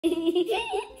London,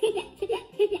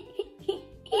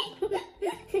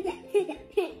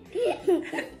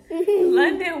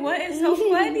 what is so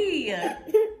funny? Hi,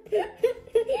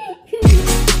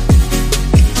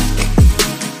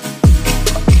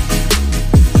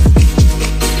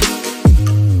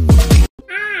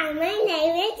 my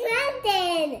name is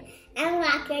London, and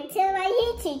welcome to my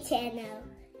YouTube channel.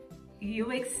 You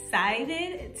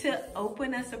excited to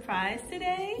open a surprise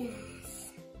today?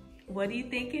 Yes. What do you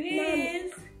think it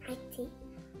is? I think,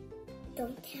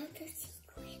 don't tell the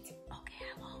secret. Okay,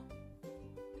 I won't.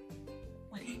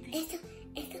 What do you think?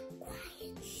 It's a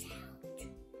quiet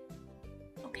sound.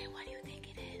 Okay, what do you think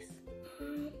it is?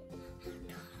 A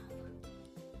doll.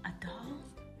 A doll?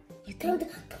 You Don't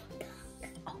think?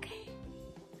 talk. Okay.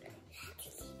 You have to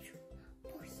keep your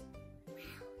voice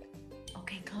loud.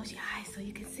 Okay, close your eyes so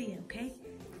you can see it, okay?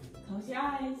 Close your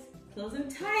eyes. Close them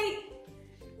tight.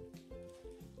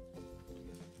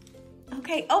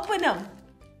 Okay, open them.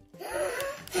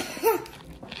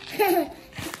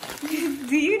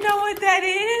 Do you know what that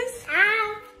is?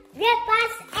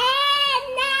 Lipgloss and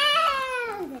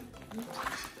nails.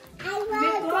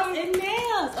 Lipgloss and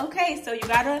nails. Okay, so you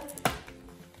gotta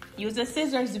use the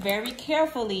scissors very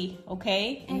carefully,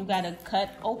 okay? And you gotta cut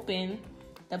open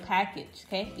the package,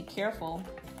 okay? Be careful.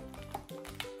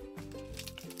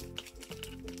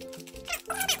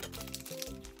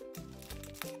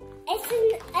 It's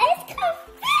confetti.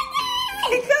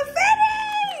 It's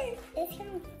confetti! It's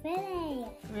confetti.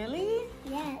 Really?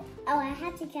 Yeah. Oh, I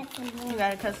have to cut some more. You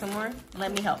gotta cut some more?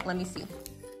 Let me help. Let me see.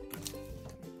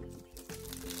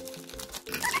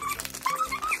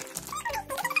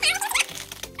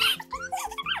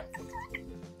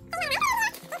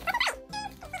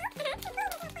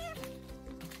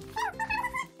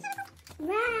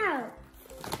 Wow.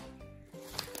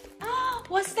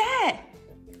 What's that?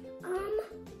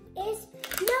 It's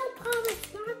no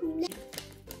polish.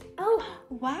 Oh.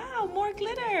 Wow, more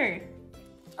glitter.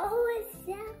 Oh, it's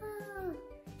yellow.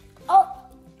 Oh,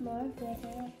 more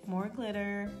glitter. More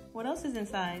glitter. What else is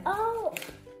inside? Oh.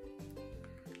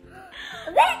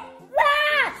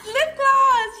 Lipgloss. Lip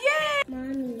gloss, yay!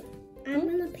 Mommy, I'm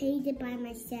gonna paint it by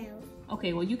myself.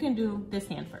 Okay, well you can do this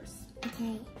hand first.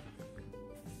 Okay.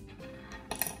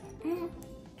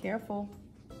 Careful.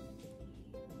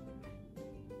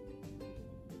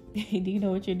 Do you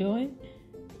know what you're doing?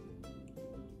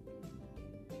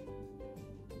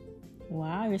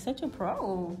 Wow, you're such a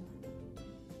pro.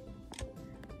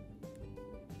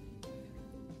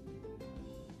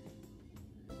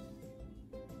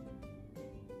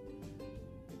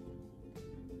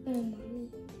 Oh, Mommy.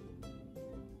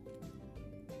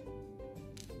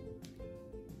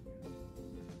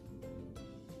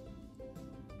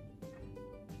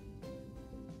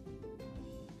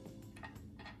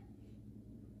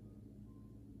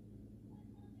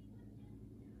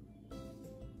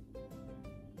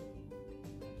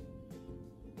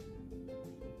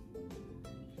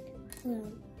 Hold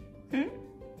on. No,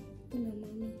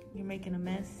 Mommy. You're making a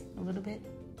mess a little bit.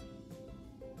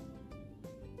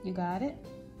 You got it?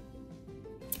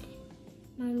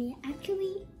 Mommy,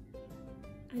 actually,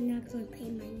 I'm not gonna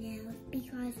paint my nails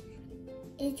because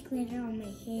it's glitter on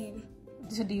my hand.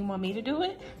 So do you want me to do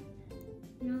it?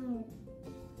 No,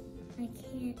 I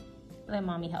can't. Let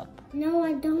mommy help. No,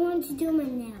 I don't want to do my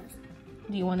nails.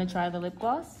 Do you want to try the lip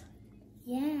gloss?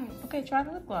 Yes. Okay, try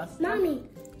the lip gloss. Mommy,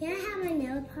 can I have my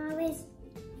nail polish?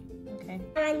 Okay.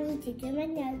 I need to do my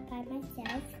nails by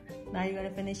myself. Now you're gonna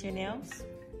finish your nails?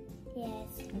 Yes.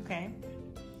 Okay.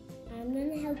 I'm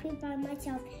gonna help you by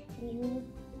myself, and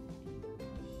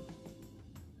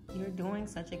You're doing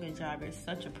such a good job. You're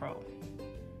such a pro.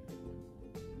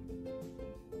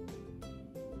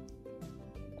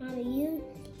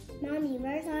 Mommy,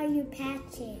 where are your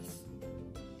patches?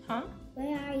 Huh?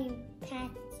 Where are your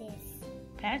patches?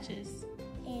 Patches?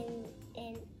 In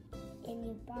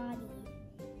your body?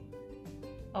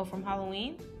 Oh, from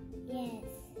Halloween? Yes.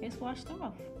 It's washed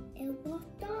off. It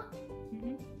walked off?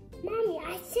 Mm-hmm. Mommy,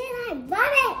 I said I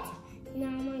love it! Now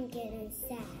I'm getting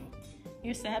sad.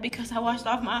 You're sad because I washed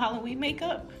off my Halloween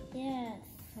makeup? Yes.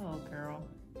 Oh, girl.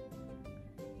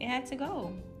 It had to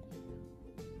go.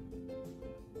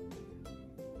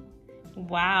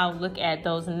 Wow, look at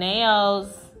those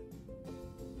nails.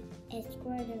 It's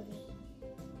glittery.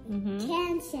 Mm-hmm.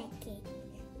 10 seconds.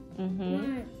 Mm-hmm.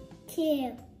 1,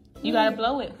 2. You gotta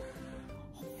blow it.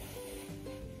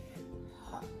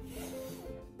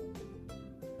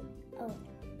 Oh.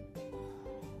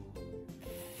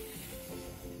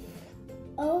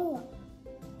 Oh.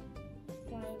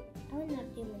 Fine. I will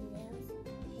not do my nails.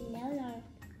 My nails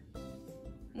are.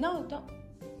 No, don't.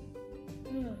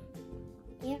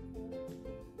 Yep.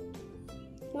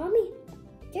 Mommy,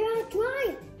 they're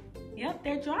dry. Yep,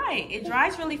 they're dry. It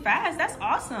dries really fast. That's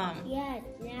awesome. Yes,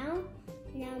 now,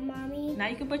 Mommy. Now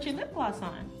you can put your lip gloss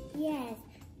on. Yes,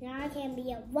 now I can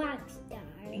be a rock star.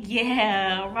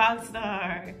 Yeah, rock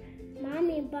star.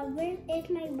 Mommy, but where is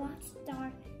my rock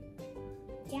star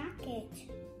jacket?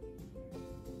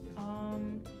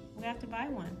 We have to buy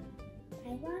one. I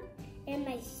want and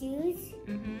my shoes.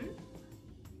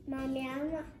 Mommy,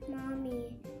 I'm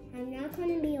not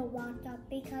gonna be a rock star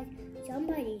because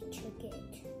somebody took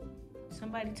it.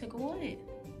 Somebody took what?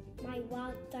 My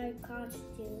rock star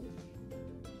costume.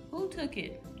 Who took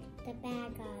it? The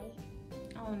bad guy.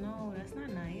 Oh no, that's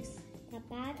not nice. The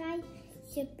bad guy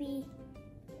should be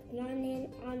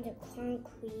running on the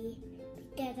concrete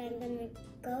because I'm gonna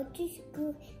go to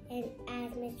school and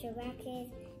ask Mr. Rex's,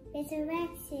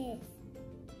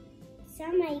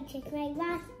 somebody took my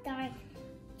rock star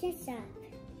dress up.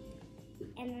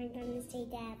 And I'm gonna say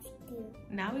that at school.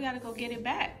 Now we gotta go get it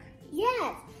back.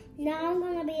 Yes, now I'm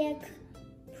gonna be a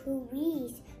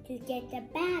police to get the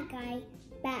bad guy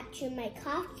back to my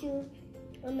costume.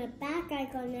 And the bad guy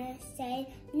gonna say,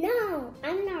 no,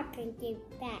 I'm not gonna give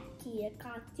back to your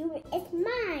costume. It's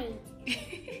mine.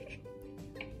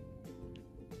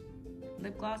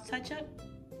 Lip gloss touch up.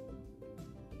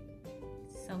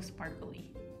 So sparkly.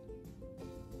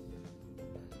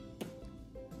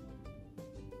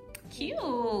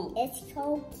 Cute. It's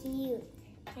so cute.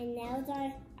 My nails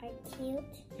are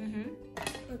cute.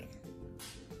 Okay.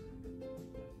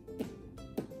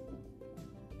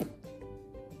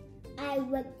 I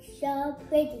look so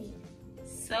pretty.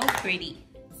 So pretty.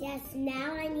 Yes,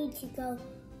 now I need to go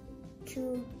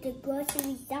to the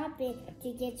grocery shopping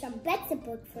to get some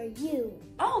vegetables for you.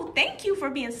 Oh, thank you for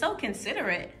being so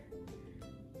considerate.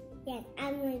 Yes,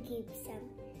 I'm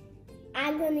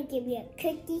gonna give you a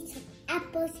cookie, some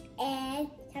apples, and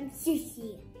some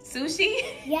sushi. Sushi?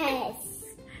 Yes.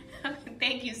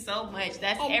 Thank you so much.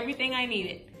 That's everything I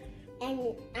needed.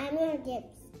 And I'm gonna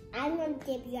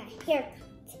give you a haircut.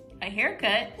 A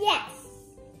haircut? Yes.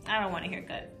 I don't want a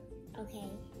haircut.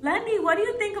 Okay. Lundy, what do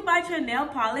you think about your nail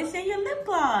polish and your lip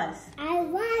gloss? I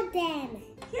love them.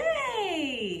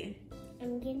 Yay!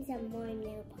 I'm getting some more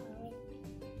nail polish.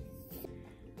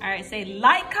 All right, say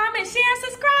like, comment, share, and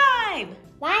subscribe.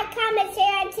 Like, comment,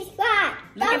 share, and subscribe.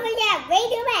 Don't forget, ring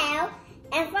the bell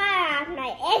and follow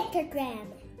my Instagram.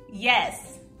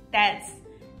 Yes, that's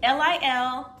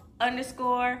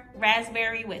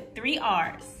LIL_raspberry with 3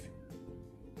 R's.